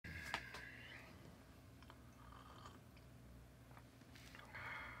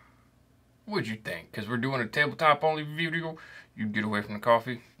What'd you think? Because we're doing a tabletop only video, you get away from the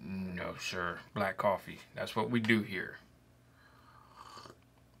coffee? No, sir. Black coffee. That's what we do here.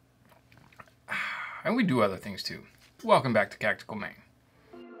 And we do other things too. Welcome back to Tactical Main.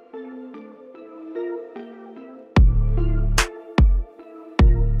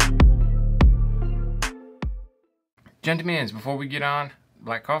 Gentlemen, before we get on,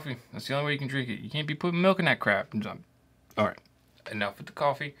 black coffee, that's the only way you can drink it. You can't be putting milk in that crap. Alright, enough with the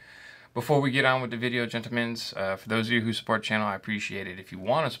coffee. Before we get on with the video, gentlemen, for those of you who support the channel, I appreciate it. If you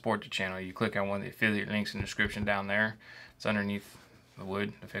want to support the channel, you click on one of the affiliate links in the description down there. It's underneath the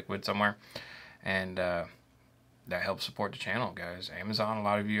wood, the thick wood somewhere. And that helps support the channel, guys. Amazon, a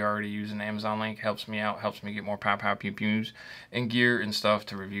lot of you are already using the Amazon link. Helps me out, helps me get more pow pow pew pews and gear and stuff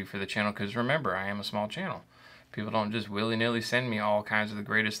to review for the channel. Because remember, I am a small channel. People don't just willy-nilly send me all kinds of the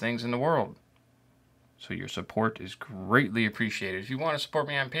greatest things in the world. So your support is greatly appreciated. If you want to support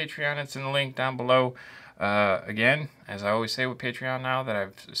me on Patreon, it's in the link down below. Again, as I always say with Patreon now that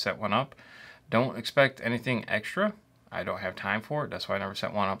I've set one up, don't expect anything extra. I don't have time for it. That's why I never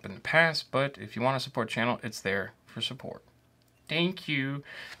set one up in the past. But if you want to support the channel, it's there for support. Thank you.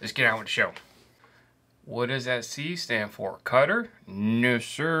 Let's get on with the show. What does that C stand for? Cutter? No,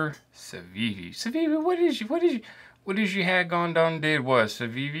 sir. Civivi. Civivi, what is you had gone done did was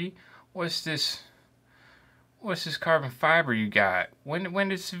Civivi? What's this carbon fiber you got? When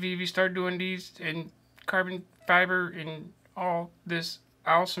did Civivi start doing these and carbon fiber and all this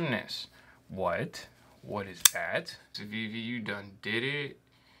awesomeness? What is that? Civivi, you done did it.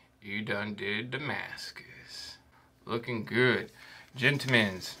 You done did Damascus. Looking good.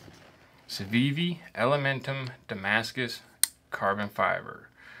 Gentlemen, Civivi Elementum Damascus carbon fiber.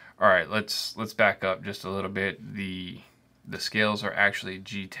 All right, let's back up just a little bit. The scales are actually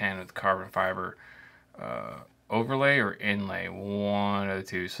G10 with carbon fiber overlay or inlay, one of the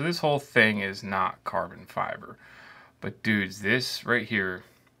two. So this whole thing is not carbon fiber. But dudes, this right here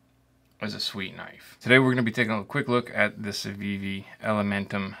is a sweet knife. Today we're going to be taking a quick look at the Civivi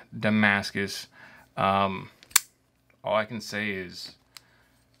Elementum Damascus. All I can say is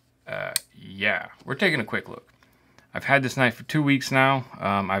yeah, we're taking a quick look. I've had this knife for 2 weeks now.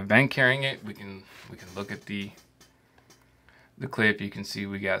 I've been carrying it. We can look at the clip. You can see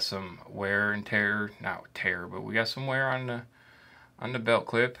we got some wear and tear, not tear, but we got some wear on the belt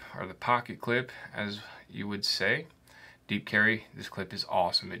clip or the pocket clip, as you would say. Deep carry. This clip is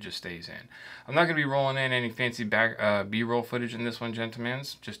awesome. It just stays in. I'm not going to be rolling in any fancy back B-roll footage in this one, gentlemen.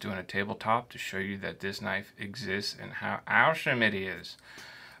 Just doing a tabletop to show you that this knife exists and how awesome it is.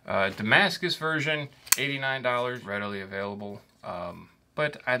 Damascus version, $89, readily available.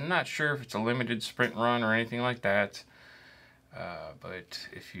 But I'm not sure if it's a limited sprint run or anything like that. But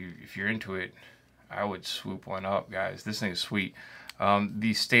if you're into it, I would swoop one up, guys. This thing is sweet.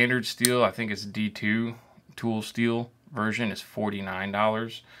 The standard steel, I think it's D2 tool steel version, is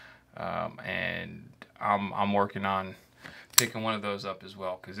 $49. And I'm working on picking one of those up as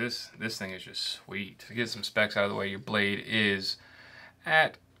well, because this thing is just sweet. To get some specs out of the way, your blade is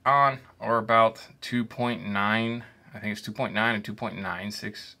on or about 2.9, I think it's 2.9 and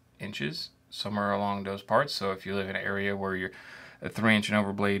 2.96 inches, somewhere along those parts. So if you live in an area where a 3-inch and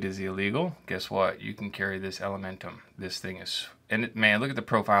over blade is illegal, guess what? You can carry this Elementum. This thing is, and man, look at the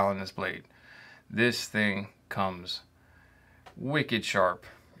profile on this blade. This thing comes wicked sharp.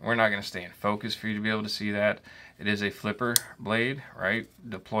 We're not going to stay in focus for you to be able to see that. It is a flipper blade, right?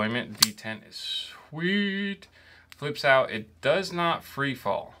 Deployment D10 is sweet. Flips out. It does not free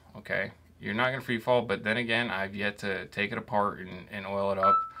fall. Okay, you're not gonna free fall, but then again, I've yet to take it apart and oil it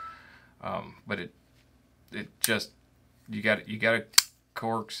up. But it just, you gotta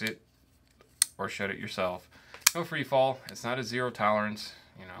coax it or shut it yourself. No free fall. It's not a zero tolerance.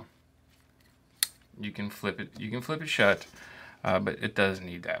 You know, you can flip it shut, but it does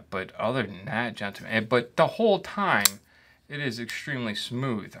need that. But other than that, gentlemen, but the whole time, it is extremely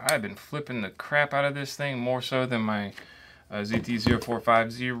smooth. I've been flipping the crap out of this thing, more so than my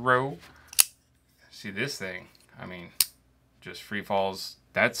ZT0450. See this thing, I mean, just free falls.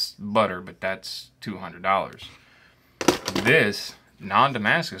 That's butter, but that's $200. This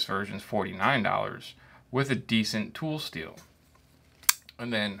non-Damascus version is $49 with a decent tool steel.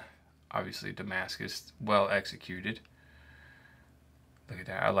 And then, obviously, Damascus, well executed. Look at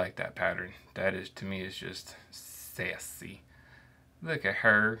that. I like that pattern. That is, to me, is just sassy. Look at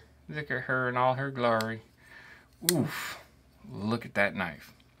her. Look at her in all her glory. Oof. Look at that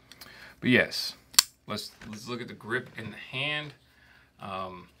knife. But yes, let's look at the grip in the hand.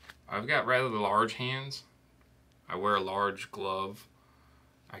 I've got rather large hands. I wear a large glove.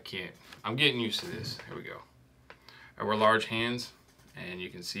 I'm getting used to this. Here we go. I wear large hands, and you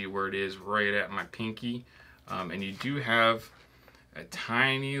can see where it is right at my pinky. And you do have a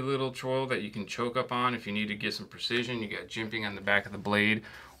tiny little choil that you can choke up on if you need to get some precision. You got jimping on the back of the blade,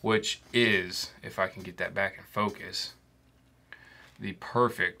 which is, if I can get that back in focus, the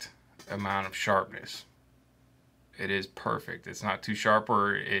perfect amount of sharpness. It is perfect. It's not too sharp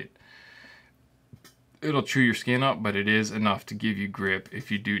or it'll chew your skin up, but it is enough to give you grip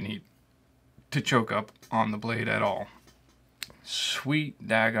if you do need to choke up on the blade at all. Sweet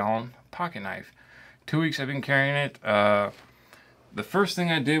daggone pocket knife. 2 weeks I've been carrying it. The first thing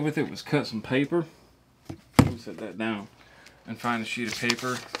I did with it was cut some paper. Let me set that down and find a sheet of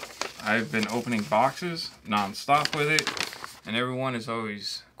paper. I've been opening boxes non-stop with it, and everyone is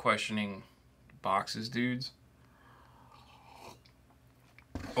always questioning boxes, dudes.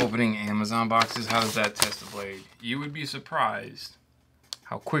 Opening Amazon boxes, how does that test a blade? You would be surprised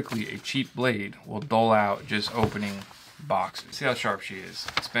how quickly a cheap blade will dull out just opening boxes. See how sharp she is.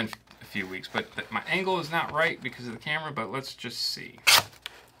 It's been a few weeks, but my angle is not right because of the camera, but let's just see.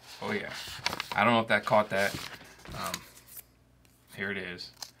 Oh yeah, I don't know if that caught that. Here it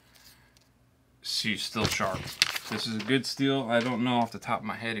is. She's still sharp. This is a good steel. I don't know off the top of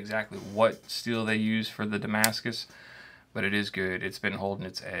my head exactly what steel they use for the Damascus, but it is good. It's been holding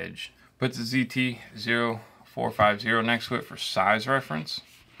its edge. Put the ZT0450 next to it for size reference.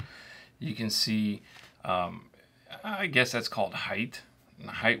 You can see, I guess that's called height. And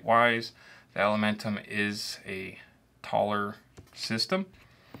height-wise, the Elementum is a taller system.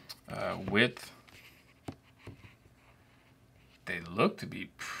 Width, they look to be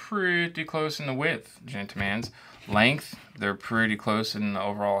pretty close in the width, gentlemen. Length, they're pretty close in the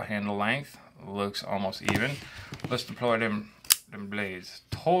overall handle length. Looks almost even. Let's deploy them blades.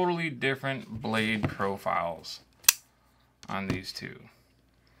 Totally different blade profiles on these two.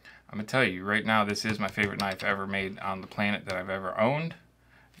 I'm gonna tell you right now, this is my favorite knife ever made on the planet that I've ever owned.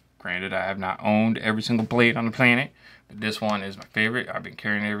 Granted, I have not owned every single blade on the planet, but this one is my favorite. I've been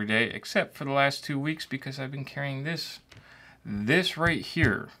carrying it every day, except for the last 2 weeks because I've been carrying this right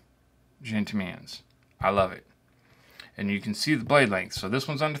here, gentlemen. I love it. And you can see the blade length. So this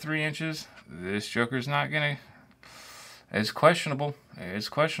one's under 3 inches. This joker's not gonna, it's questionable. It's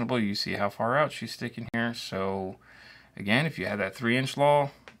questionable. You see how far out she's sticking here. So again, if you have that 3-inch law,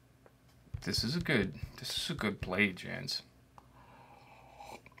 this is a good blade, gents.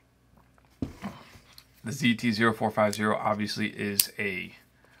 The ZT0450 obviously is a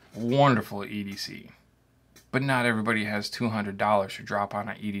wonderful EDC, but not everybody has $200 to drop on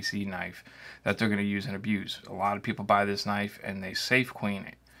an EDC knife that they're going to use and abuse. A lot of people buy this knife and they safe queen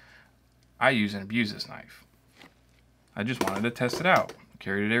it. I use and abuse this knife. I just wanted to test it out.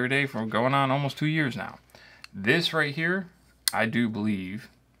 Carried it every day for going on almost 2 years now. This right here, I do believe,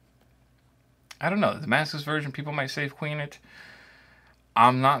 I don't know, the Damascus version, people might safe queen it.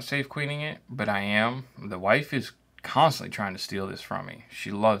 I'm not safe queening it, but I am. The wife is constantly trying to steal this from me.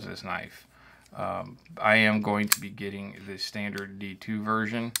 She loves this knife. I am going to be getting the standard D2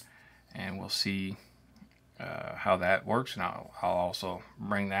 version, and we'll see how that works. And I'll also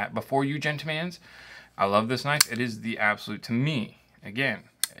bring that before you, gentlemen. I love this knife. It is the absolute, to me, again,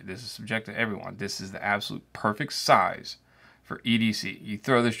 this is subjective to everyone, this is the absolute perfect size for EDC. You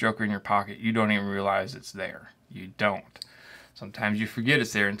throw this joker in your pocket, you don't even realize it's there. You don't. Sometimes you forget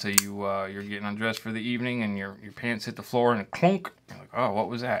it's there until you're getting undressed for the evening and your pants hit the floor and a clunk. You're like, oh, what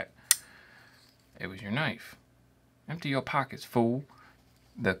was that? It was your knife. Empty your pockets, fool.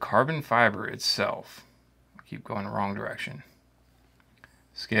 The carbon fiber itself, I keep going the wrong direction.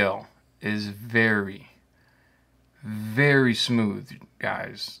 Scale is very, very smooth,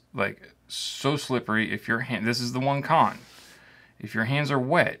 guys. Like, so slippery. If your hand, this is the one con. If your hands are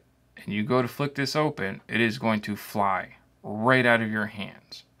wet and you go to flick this open, it is going to fly right out of your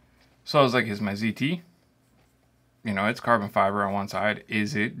hands. So I was like, is my ZT, you know, it's carbon fiber on one side,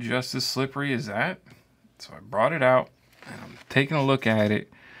 is it just as slippery as that? So I brought it out and I'm taking a look at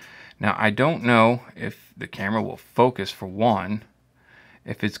it. Now I don't know if the camera will focus, for one,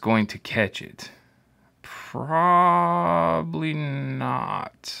 if it's going to catch it. Probably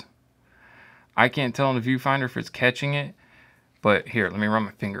not. I can't tell in the viewfinder if it's catching it, but here, let me run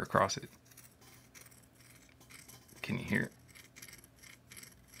my finger across it. Can you hear it?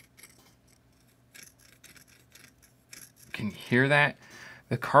 Can you hear that?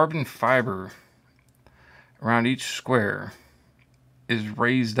 The carbon fiber around each square is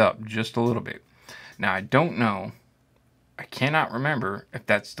raised up just a little bit. Now, I don't know, I cannot remember if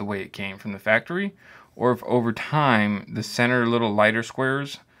that's the way it came from the factory or if over time the center little lighter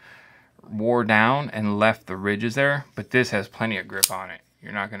squares wore down and left the ridges there, but this has plenty of grip on it.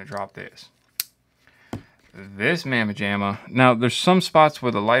 You're not going to drop this. this mamma jamma. Now, there's some spots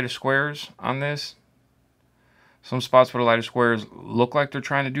where the lighter squares on this, some spots where the lighter squares look like they're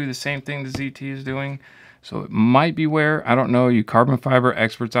trying to do the same thing the ZT is doing. So it might be wear. I don't know. You carbon fiber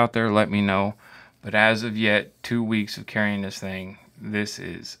experts out there, let me know. But as of yet, 2 weeks of carrying this thing, this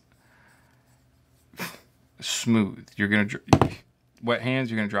is smooth. You're going to, wet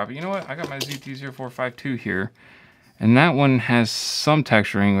hands, you're going to drop it. You know what? I got my ZT0452 here. And that one has some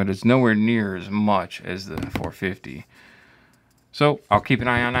texturing, but it's nowhere near as much as the 450. So I'll keep an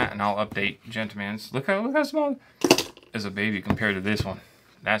eye on that, and I'll update Gentleman's. Look how small is a baby compared to this one.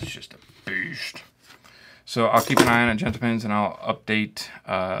 That's just a beast. So I'll keep an eye on it, Gentleman's, and I'll update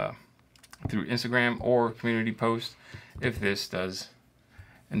through Instagram or community post if this does,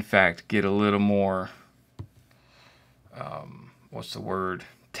 in fact, get a little more, what's the word,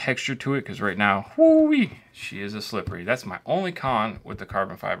 texture to it, because right now, whoo-wee, she is a slippery. That's my only con with the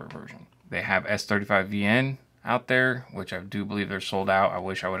carbon fiber version. They have S35VN out there, which I do believe they're sold out. I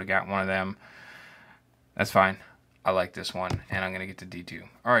wish I would have got one of them. That's fine. I like this one, and I'm going to get to D2.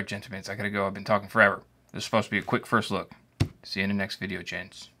 All right, gentlemen, I got to go. I've been talking forever. This is supposed to be a quick first look. See you in the next video,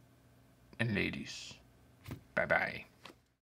 gents and ladies. Bye-bye.